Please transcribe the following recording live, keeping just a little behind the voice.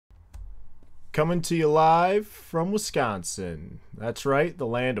Coming to you live from Wisconsin. That's right, the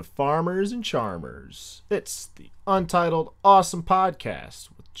land of farmers and charmers. It's the Untitled Awesome Podcast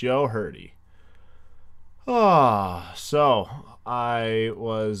with JHirte. So I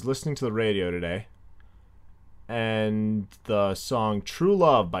was listening to the radio today, and the song True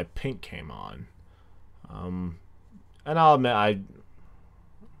Love by Pink came on. And I'll admit,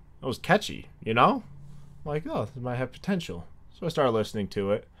 it was catchy, you know? Like, oh, this might have potential. So I started listening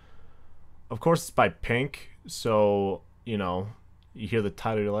to it. Of course, it's by Pink, so, you know, you hear the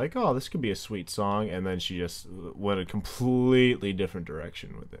title, you're like, oh, this could be a sweet song, and then she just went a completely different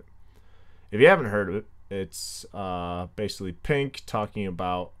direction with it. If you haven't heard of it, it's basically Pink talking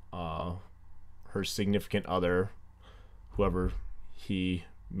about her significant other, whoever he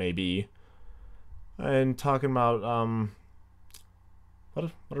may be, and talking about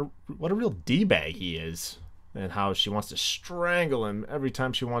what a real D-bag he is, and how she wants to strangle him every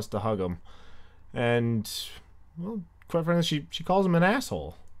time she wants to hug him. And, well, quite frankly, she calls him an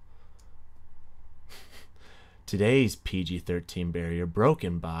asshole. Today's PG-13 barrier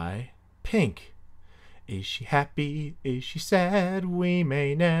broken by Pink. Is she happy? Is she sad? We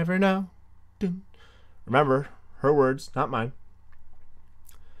may never know. Dun. Remember, her words, not mine.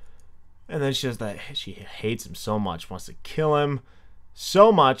 And then she says that she hates him so much, wants to kill him so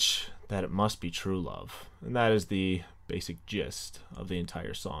much that it must be true love. And that is the basic gist of the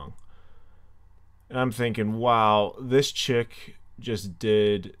entire song. And I'm thinking, wow, this chick just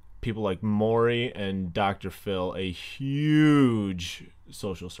did people like Maury and Dr. Phil a huge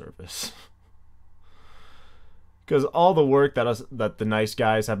social service. Because all the work that the nice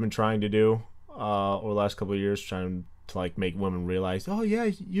guys have been trying to do over the last couple of years, trying to like make women realize, oh yeah,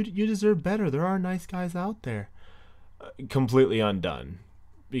 you deserve better. There are nice guys out there. Completely undone.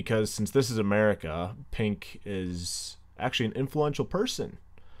 Because since this is America, Pink is actually an influential person.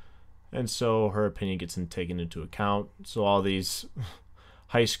 And so her opinion gets taken into account. So all these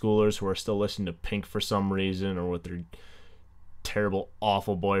high schoolers who are still listening to Pink for some reason, or with their terrible,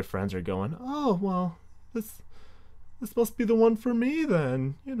 awful boyfriends, are going, oh, well, this must be the one for me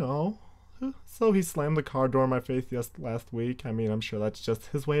then, you know. So he slammed the car door in my face last week. I mean, I'm sure that's just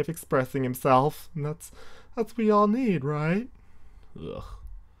his way of expressing himself. And that's what we all need, right? Ugh.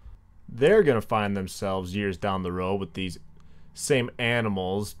 They're going to find themselves years down the road with these same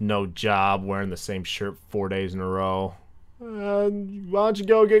animals, no job, wearing the same shirt 4 days in a row. Why don't you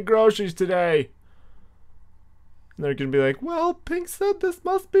go get groceries today? And they're going to be like, well, Pink said this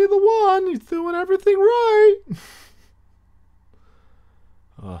must be the one. He's doing everything right.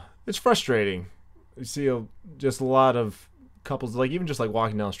 It's frustrating. You see just a lot of couples, like even just like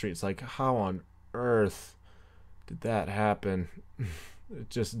walking down the street, it's like, how on earth did that happen? It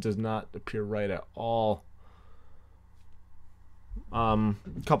just does not appear right at all. A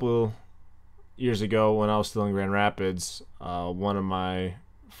couple years ago, when I was still in Grand Rapids, one of my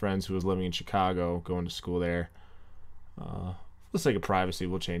friends who was living in Chicago, going to school there, for the sake of privacy,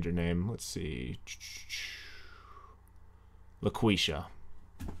 we'll change her name. Let's see. LaQuisha.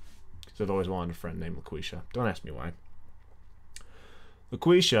 Because I've always wanted a friend named LaQuisha. Don't ask me why.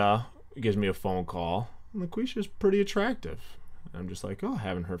 LaQuisha gives me a phone call. And LaQuisha's pretty attractive. And I'm just like, oh, I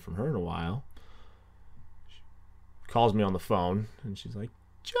haven't heard from her in a while. Calls me on the phone, and she's like,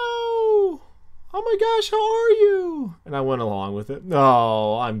 Joe, oh my gosh, how are you? And I went along with it.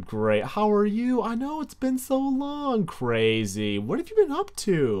 No, I'm great. How are you? I know it's been so long. Crazy. What have you been up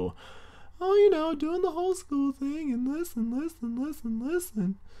to? Oh, you know, doing the whole school thing, and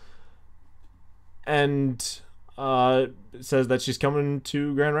listen. And says that she's coming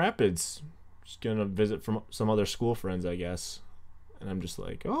to Grand Rapids. She's going to visit from some other school friends, I guess. And I'm just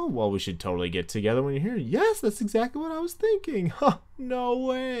like, oh, well, we should totally get together when you're here. Yes, that's exactly what I was thinking. Huh, no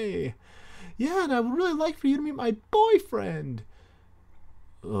way. Yeah, and I would really like for you to meet my boyfriend.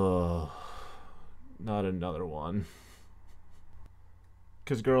 Ugh, not another one.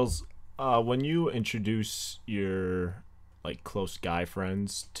 Because girls, when you introduce your like close guy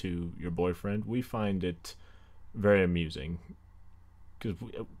friends to your boyfriend, we find it very amusing. Because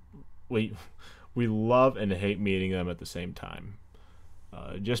we love and hate meeting them at the same time.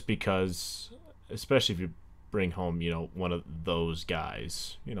 Just because, especially if you bring home, you know, one of those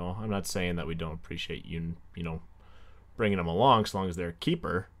guys, you know, I'm not saying that we don't appreciate you, you know, bringing them along, as long as they're a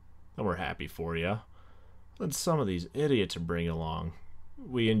keeper, then we're happy for you. But some of these idiots are bringing along.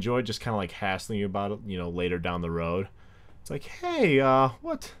 We enjoy just kind of like hassling you about it, you know, later down the road. It's like, hey,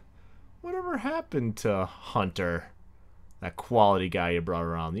 whatever happened to Hunter? That quality guy you brought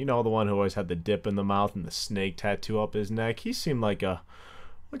around. You know, the one who always had the dip in the mouth and the snake tattoo up his neck. He seemed like a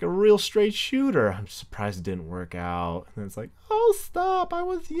real straight shooter. I'm surprised it didn't work out. And it's like, oh, stop. I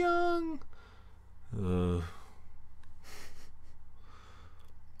was young.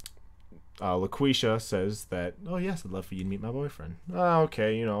 LaQuisha says that, oh yes, I'd love for you to meet my boyfriend. Oh,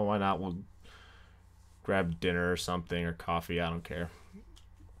 okay, you know, why not? We'll grab dinner or something, or coffee, I don't care.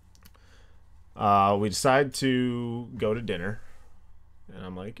 We decide to go to dinner, and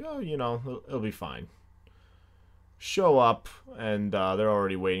I'm like, oh, you know, it'll be fine. Show up, and they're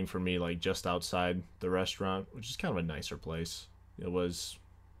already waiting for me, like, just outside the restaurant, which is kind of a nicer place. It was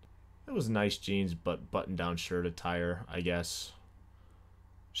nice jeans, but button-down shirt attire, I guess.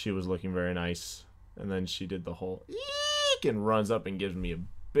 She was looking very nice, and then she did the whole eek and runs up and gives me a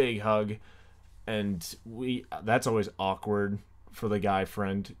big hug, and that's always awkward for the guy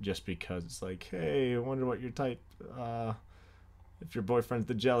friend, just because it's like, hey, I wonder what your type, if your boyfriend's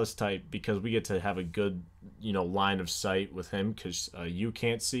the jealous type, because we get to have a good, you know, line of sight with him, because you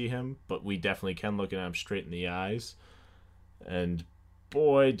can't see him, but we definitely can, looking at him straight in the eyes, and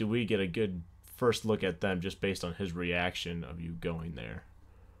boy, do we get a good first look at them just based on his reaction of you going there.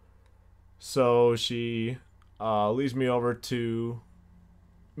 So she leads me over to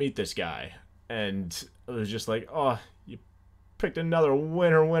meet this guy, and it was just like, oh, you picked another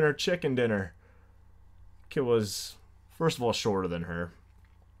winner chicken dinner. Kid was, first of all, shorter than her.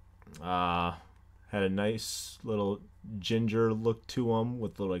 Had a nice little ginger look to him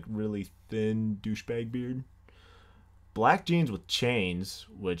with the like really thin douchebag beard. Black jeans with chains,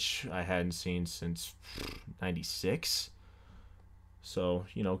 which I hadn't seen since '96. So,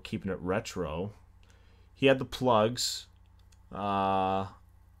 you know, keeping it retro. He had the plugs, and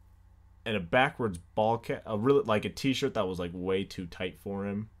a backwards ball cap, really like a t-shirt that was like way too tight for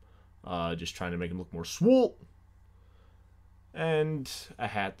him. Just trying to make him look more swole. And a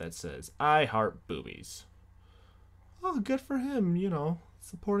hat that says, I heart boobies. Oh, good for him, you know,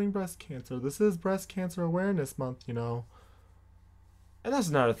 supporting breast cancer. This is Breast Cancer Awareness Month, you know. And that's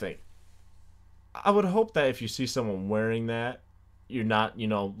another thing. I would hope that if you see someone wearing that, you're not, you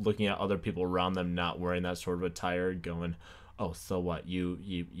know, looking at other people around them not wearing that sort of attire, going, oh, so what? You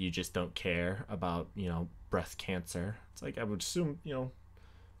just don't care about, you know, breast cancer. It's like, I would assume, you know,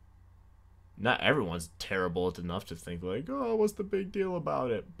 not everyone's terrible enough to think like, oh, what's the big deal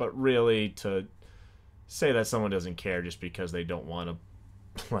about it? But really, to say that someone doesn't care just because they don't want to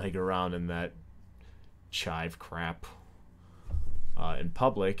play around in that chive crap in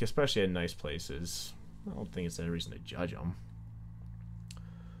public, especially in nice places, I don't think it's any reason to judge them.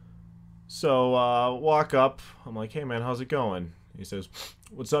 So, walk up. I'm like, hey, man, how's it going? He says,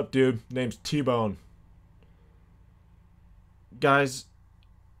 what's up, dude? Name's T-Bone. Guys,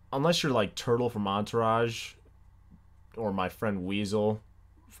 unless you're like Turtle from Entourage, or my friend Weasel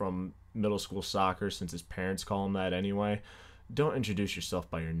from middle school soccer, since his parents call him that anyway, don't introduce yourself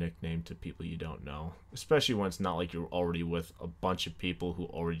by your nickname to people you don't know. Especially when it's not like you're already with a bunch of people who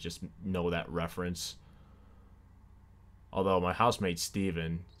already just know that reference. Although my housemate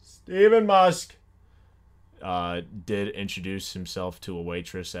Steven Musk did introduce himself to a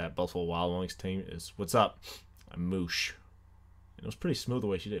waitress at Buffalo Wild Wings team is, what's up? I'm Moosh. And it was pretty smooth the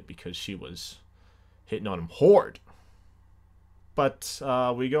way she did it because she was hitting on him hard. But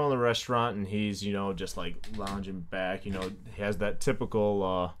we go in the restaurant and he's, you know, just like lounging back. You know, he has that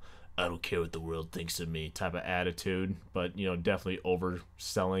typical I don't care what the world thinks of me type of attitude. But, you know, definitely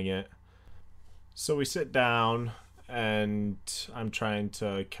overselling it. So we sit down and I'm trying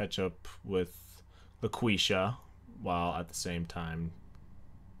to catch up with LaQuisha while at the same time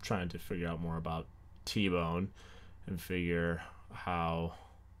trying to figure out more about T-Bone and figure how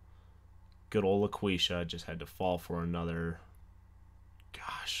good old LaQuisha just had to fall for another,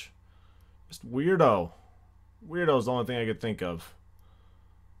 gosh, just weirdo. Weirdo's the only thing I could think of.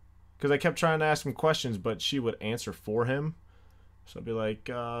 Because I kept trying to ask him questions, but she would answer for him. So I'd be like,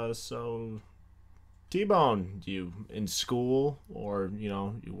 so T-Bone, you in school or, you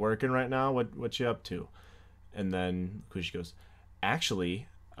know, you working right now? What you up to? And then LaQuisha goes, actually,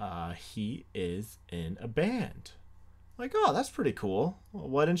 he is in a band. I'm like, oh, that's pretty cool. Well,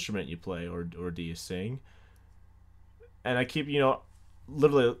 what instrument you play or do you sing? And I keep, you know,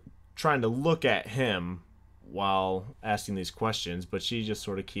 literally trying to look at him while asking these questions, but she just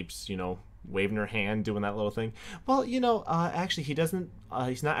sort of keeps, you know, waving her hand, doing that little thing. Well, you know, actually he doesn't,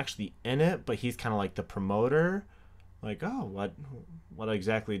 he's not actually in it, but he's kind of like the promoter. Like, oh, what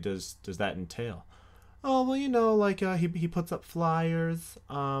exactly does that entail? Oh, well, you know, like he puts up flyers.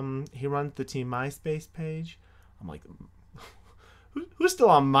 He runs the Team MySpace page. I'm like, who's still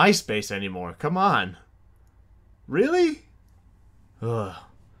on MySpace anymore? Come on. Really? Ugh.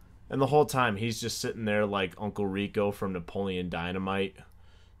 And the whole time he's just sitting there like Uncle Rico from Napoleon Dynamite,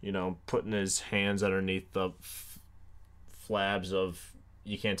 you know, putting his hands underneath the flabs of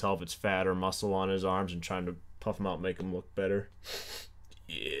you can't tell if it's fat or muscle on his arms and trying to puff them out and make them look better.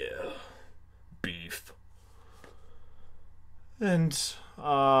 Yeah. Beef. And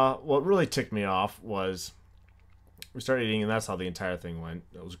what really ticked me off was we started eating, and that's how the entire thing went.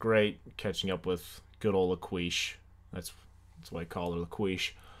 It was great catching up with good old LaQuiche. That's what I call her,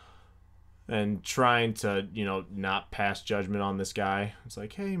 LaQuiche. And trying to, not pass judgment on this guy. It's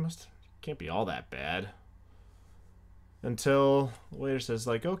like, hey, can't be all that bad. Until the waiter says,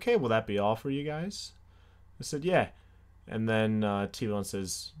 like, okay, will that be all for you guys? I said, yeah. And then T-Bone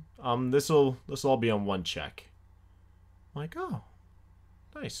says, this'll all be on one check. I'm like, oh,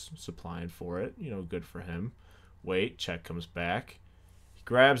 nice. Supplying for it. Good for him. Wait, check comes back. He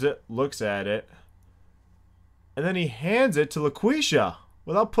grabs it, looks at it, and then he hands it to LaQuisha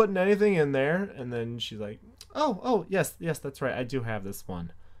without putting anything in there. And then she's like, oh, yes, that's right. I do have this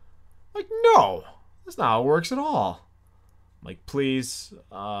one. I'm like, no, that's not how it works at all. I'm like, please,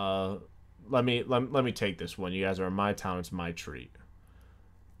 let me take this one. You guys are in my town. It's my treat.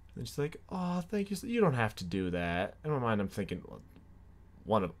 And she's like, oh, thank you. You don't have to do that. In my mind, I'm thinking, well,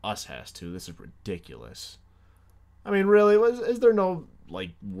 one of us has to. This is ridiculous. I mean, really, is there no,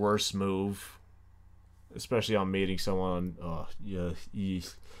 worse move? Especially on meeting someone. Oh, yeah.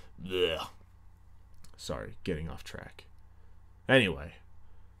 Sorry, getting off track. Anyway.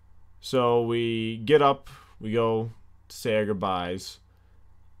 So we get up. We go to say our goodbyes.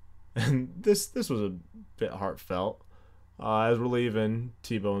 And this was a bit heartfelt. As we're leaving,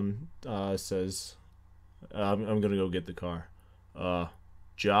 T-Bone says, I'm going to go get the car.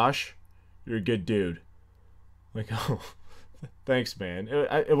 Josh, you're a good dude. Like, oh, thanks, man.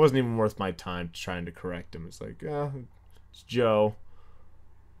 It wasn't even worth my time trying to correct him. It's like, it's Joe.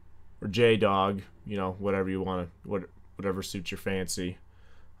 Or J-Dog. Whatever you want to, whatever suits your fancy.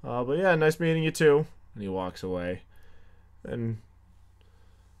 But yeah, nice meeting you too. And he walks away. And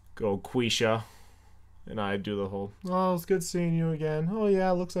go Quisha. And I do the whole, oh, it's good seeing you again. Oh, yeah,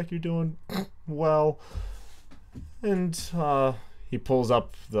 looks like you're doing well. And he pulls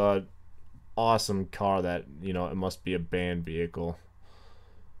up the awesome car that, it must be a band vehicle.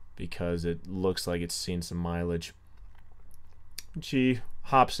 Because it looks like it's seen some mileage. And she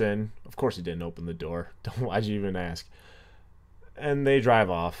hops in. Of course he didn't open the door. Why'd you even ask? And they drive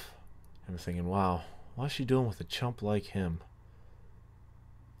off. I'm thinking, wow, what's she doing with a chump like him?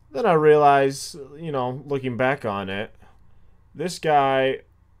 Then I realize, looking back on it, this guy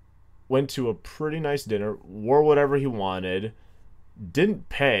went to a pretty nice dinner, wore whatever he wanted, didn't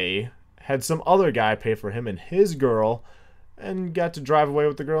pay, had some other guy pay for him and his girl, and got to drive away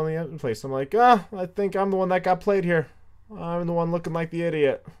with the girl in the other place. I'm like, I think I'm the one that got played here. I'm the one looking like the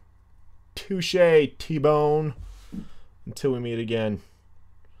idiot. Touche, T-Bone. Until we meet again.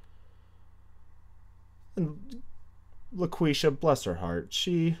 And LaQuisha, bless her heart,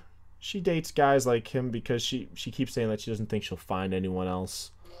 she dates guys like him because she keeps saying that she doesn't think she'll find anyone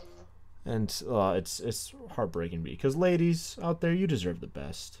else. And it's heartbreaking because ladies out there, you deserve the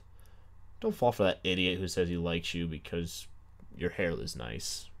best. Don't fall for that idiot who says he likes you because your hair is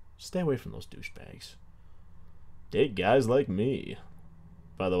nice. Stay away from those douchebags. Date guys like me.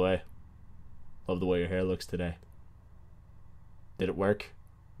 By the way, love the way your hair looks today. Did it work?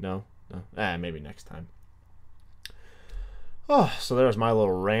 No? Maybe next time. Oh, so there's my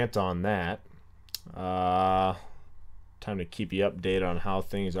little rant on that. Time to keep you updated on how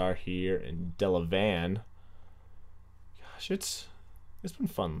things are here in Delavan. Gosh, it's been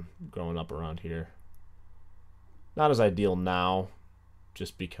fun growing up around here. Not as ideal now,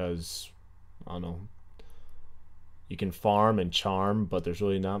 just because, I don't know, you can farm and charm, but there's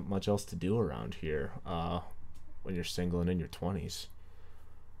really not much else to do around here when you're single and in your 20s.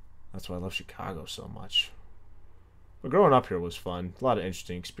 That's why I love Chicago so much. But growing up here was fun. A lot of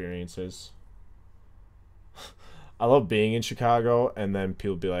interesting experiences. I love being in Chicago, and then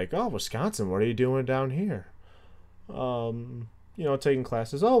people be like, oh, Wisconsin, what are you doing down here? Taking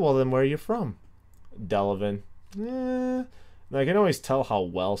classes. Oh, well, then where are you from? Delavan. And I can always tell how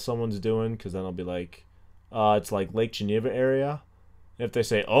well someone's doing, because then I'll be like, it's like Lake Geneva area. If they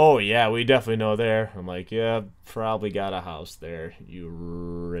say, oh, yeah, we definitely know there. I'm like, yeah, probably got a house there, you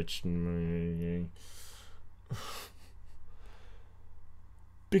rich...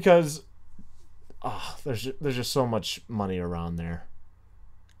 Because there's just so much money around there.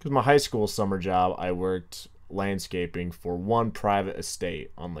 Because my high school summer job, I worked landscaping for one private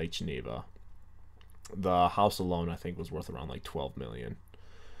estate on Lake Geneva. The house alone, I think, was worth around like $12 million.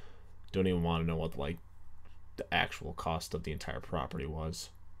 Don't even want to know what the actual cost of the entire property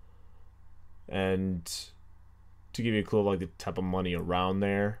was. And to give you a clue of the type of money around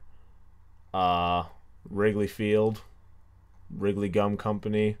there, Wrigley Field, Wrigley Gum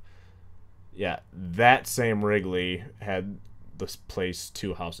Company. Yeah, that same Wrigley had this place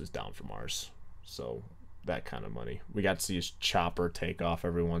 2 houses down from ours. So that kind of money. We got to see his chopper take off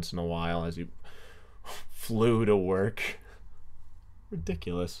every once in a while as he flew to work.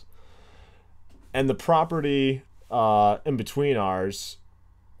 Ridiculous. And the property in between ours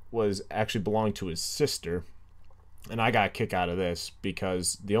was actually belonged to his sister. And I got a kick out of this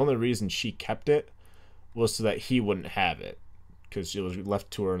because the only reason she kept it was so that he wouldn't have it. Because it was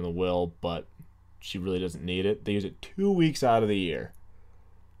left to her in the will, but she really doesn't need it. They use it 2 weeks out of the year.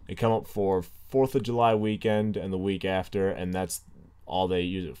 They come up for 4th of July weekend and the week after, and that's all they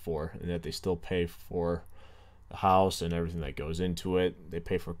use it for. And that they still pay for the house and everything that goes into it. They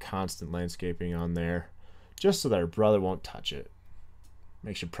pay for constant landscaping on there, just so that her brother won't touch it.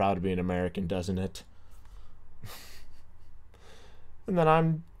 Makes you proud to be an American, doesn't it? And then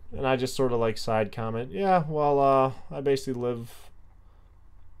I just sort of like side comment, yeah, well, I basically live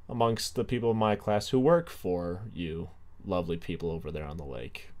amongst the people in my class who work for you lovely people over there on the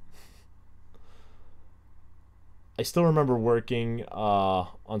lake. I still remember working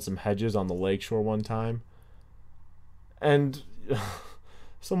on some hedges on the lakeshore one time, and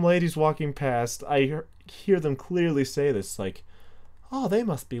some ladies walking past, I hear them clearly say this, like, oh, they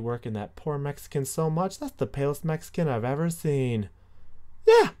must be working that poor Mexican so much. That's the palest Mexican I've ever seen.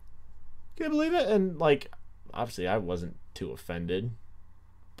 Yeah. Can you believe it? And, like, obviously I wasn't too offended.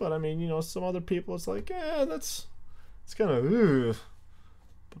 But, I mean, you know, some other people, it's like, it's kind of, ugh.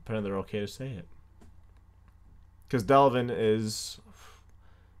 But apparently they're okay to say it. Because Delavan is,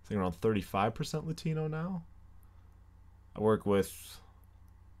 I think, around 35% Latino now. I work with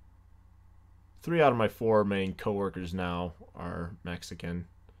 3 out of my 4 main coworkers now are Mexican.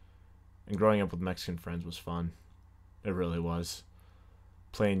 And growing up with Mexican friends was fun. It really was.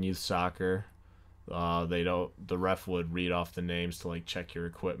 Playing youth soccer. The ref would read off the names to like check your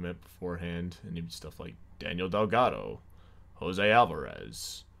equipment beforehand, and he'd stuff like Daniel Delgado, Jose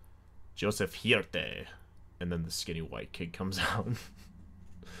Alvarez, JHirte, and then the skinny white kid comes out.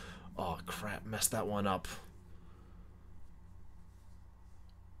 Oh crap, messed that one up.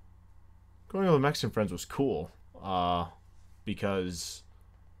 Growing up with Mexican friends was cool, because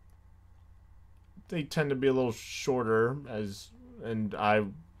they tend to be a little shorter, and I,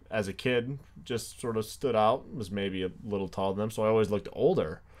 as a kid, just sort of stood out, was maybe a little taller than them, so I always looked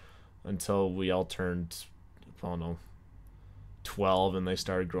older until we all turned, I don't know, 12, and they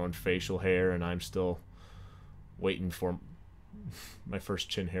started growing facial hair, and I'm still waiting for my first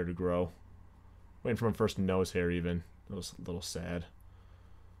chin hair to grow. Waiting for my first nose hair, even. It was a little sad.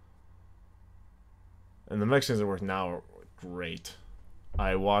 And the Mexicans at work now are great.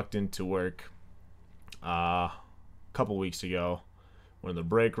 I walked into work a couple weeks ago, went in the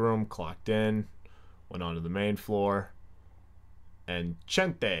break room, clocked in, went onto the main floor, and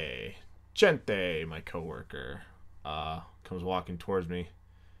Chente, my coworker, comes walking towards me.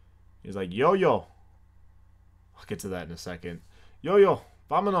 He's like, yo, I'll get to that in a second. Yo,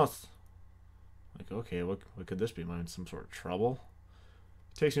 vámonos. Like, okay, what could this be? Am I in some sort of trouble?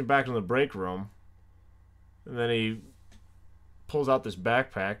 He takes me back to the break room, and then he pulls out this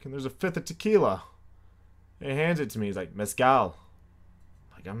backpack, and there's a 5th of tequila. And he hands it to me. He's like, mezcal.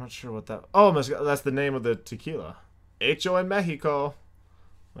 Like, I'm not sure what that... Oh, mezcal, that's the name of the tequila. Hecho en Mexico.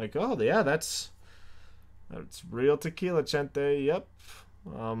 Like, oh, yeah, that's real tequila, Chente. Yep.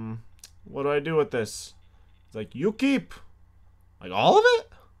 What do I do with this? He's like, you keep. Like, all of it?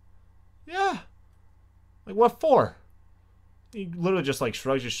 Yeah. Like, what for? He literally just, like,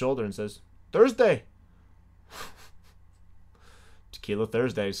 shrugs his shoulder and says, Thursday. Tequila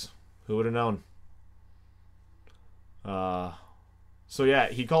Thursdays. Who would have known? So yeah,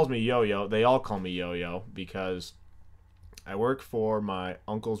 he calls me Yo-Yo. They all call me Yo-Yo because I work for my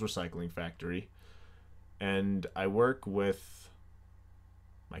uncle's recycling factory, and I work with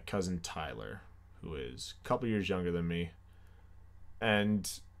my cousin Tyler, who is a couple years younger than me. And,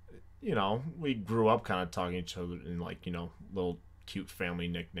 you know, we grew up kind of talking to each other in, like, you know, little cute family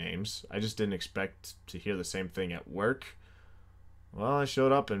nicknames. I just didn't expect to hear the same thing at work. Well, I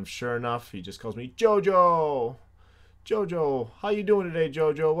showed up, and sure enough, he just calls me Jojo. Jojo, how you doing today,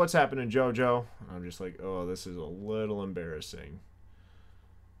 Jojo? What's happening, Jojo? I'm just like, oh, this is a little embarrassing.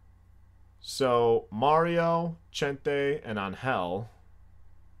 So, Mario, Chente, and Angel.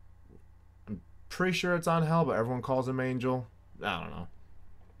 I'm pretty sure it's Angel, but everyone calls him Angel. I don't know.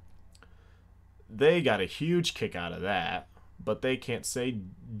 They got a huge kick out of that, but they can't say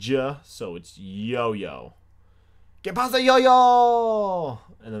J, so it's Yo-Yo. ¿Qué pasa, Yo-Yo?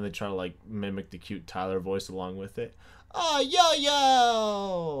 And then they try to, like, mimic the cute Tyler voice along with it. Oh,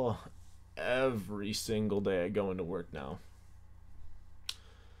 Yo-Yo! Every single day I go into work now.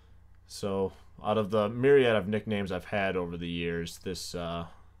 So, out of the myriad of nicknames I've had over the years, this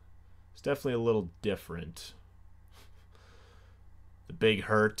is definitely a little different. The Big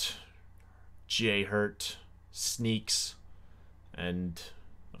Hurt, JHirte, Sneaks, and,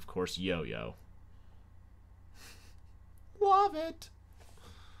 of course, Yo-Yo. Love it!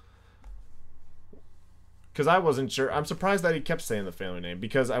 Because I wasn't sure. I'm surprised that he kept saying the family name,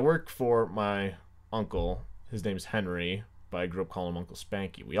 because I work for my uncle. His name's Henry, but I grew up calling him Uncle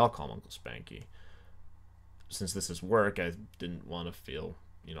Spanky. We all call him Uncle Spanky. Since this is work, I didn't want to feel,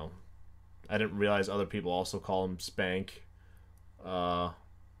 I didn't realize other people also call him Spank.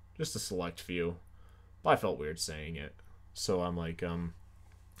 Just a select few. But I felt weird saying it. So I'm like,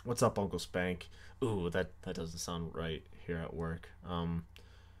 what's up, Uncle Spank? Ooh, that doesn't sound right here at work.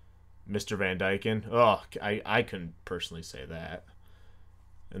 Mr. Van Dyken. Oh, I couldn't personally say that.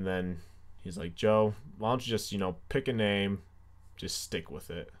 And then he's like, Joe, why don't you just, pick a name, just stick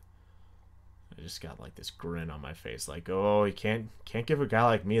with it. I just got like this grin on my face, like, oh, you can't give a guy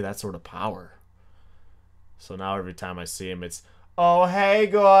like me that sort of power. So now every time I see him, it's, oh, hey,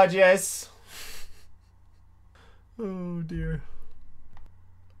 gorgeous. Oh, dear.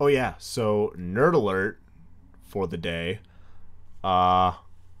 Oh, yeah, so nerd alert for the day. At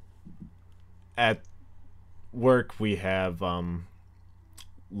work, we have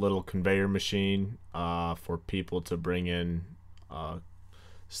little conveyor machine for people to bring in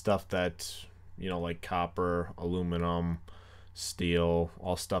stuff that, like copper, aluminum, steel,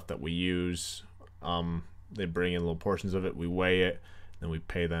 all stuff that we use. They bring in little portions of it, we weigh it, then we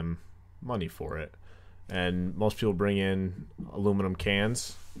pay them money for it. And most people bring in aluminum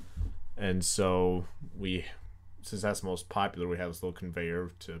cans, and so since that's the most popular, we have this little conveyor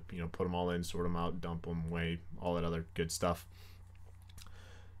to put them all in, sort them out, dump them, weigh, all that other good stuff.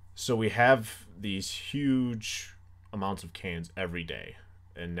 So we have these huge amounts of cans every day,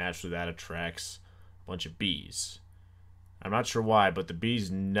 and naturally that attracts a bunch of bees. I'm not sure why, but the bees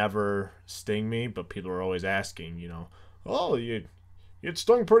never sting me, but people are always asking, oh, you get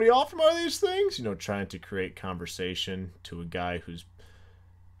stung pretty often by these things? Trying to create conversation to a guy who's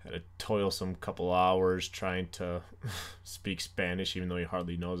had a toilsome couple hours trying to speak Spanish, even though he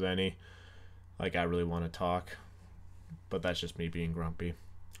hardly knows any. Like, I really want to talk, but that's just me being grumpy.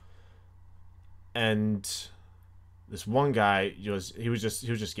 And this one guy, he was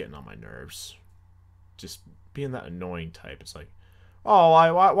just getting on my nerves, just being that annoying type. It's like, oh,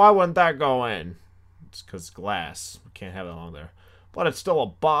 why wouldn't that go in? It's because glass. We can't have it along there. But it's still a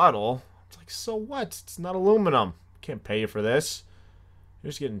bottle. It's like, so what? It's not aluminum. Can't pay you for this. You're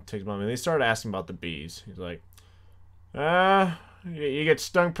just getting ticked about me. They started asking about the bees. He's like, you get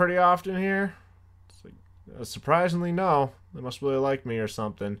stung pretty often here? It's like, surprisingly, no. They must really like me or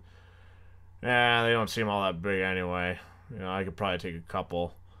something. Yeah, they don't seem all that big anyway. I could probably take a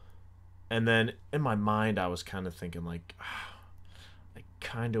couple. And then in my mind, I was kind of thinking, like, I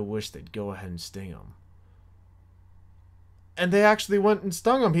kind of wish they'd go ahead and sting him. And they actually went and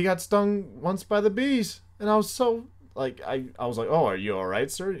stung him. He got stung once by the bees. And I was so, like, I was like, oh, are you all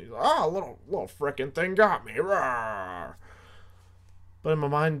right, sir? He's like, oh, little frickin' thing got me. Rawr. But in my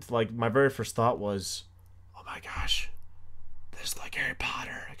mind, like, my very first thought was, oh my gosh, this is like Harry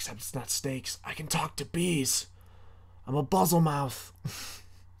Potter, except it's not snakes. I can talk to bees. I'm a buzzlemouth.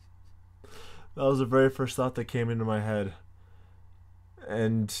 That was the very first thought that came into my head.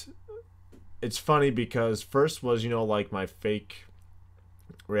 And it's funny because first was, like my fake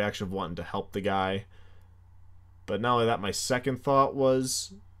reaction of wanting to help the guy. But not only that, my second thought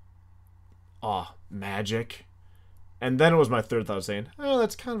was, oh, magic. And then it was my third thought saying, oh,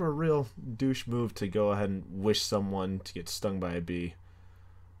 that's kind of a real douche move to go ahead and wish someone to get stung by a bee.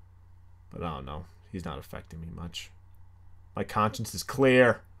 But I don't know. He's not affecting me much. My conscience is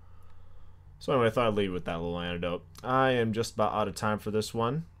clear. So anyway, I thought I'd leave with that little anecdote. I am just about out of time for this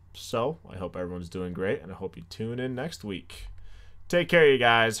one. So I hope everyone's doing great, and I hope you tune in next week. Take care, you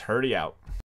guys. Hirte out.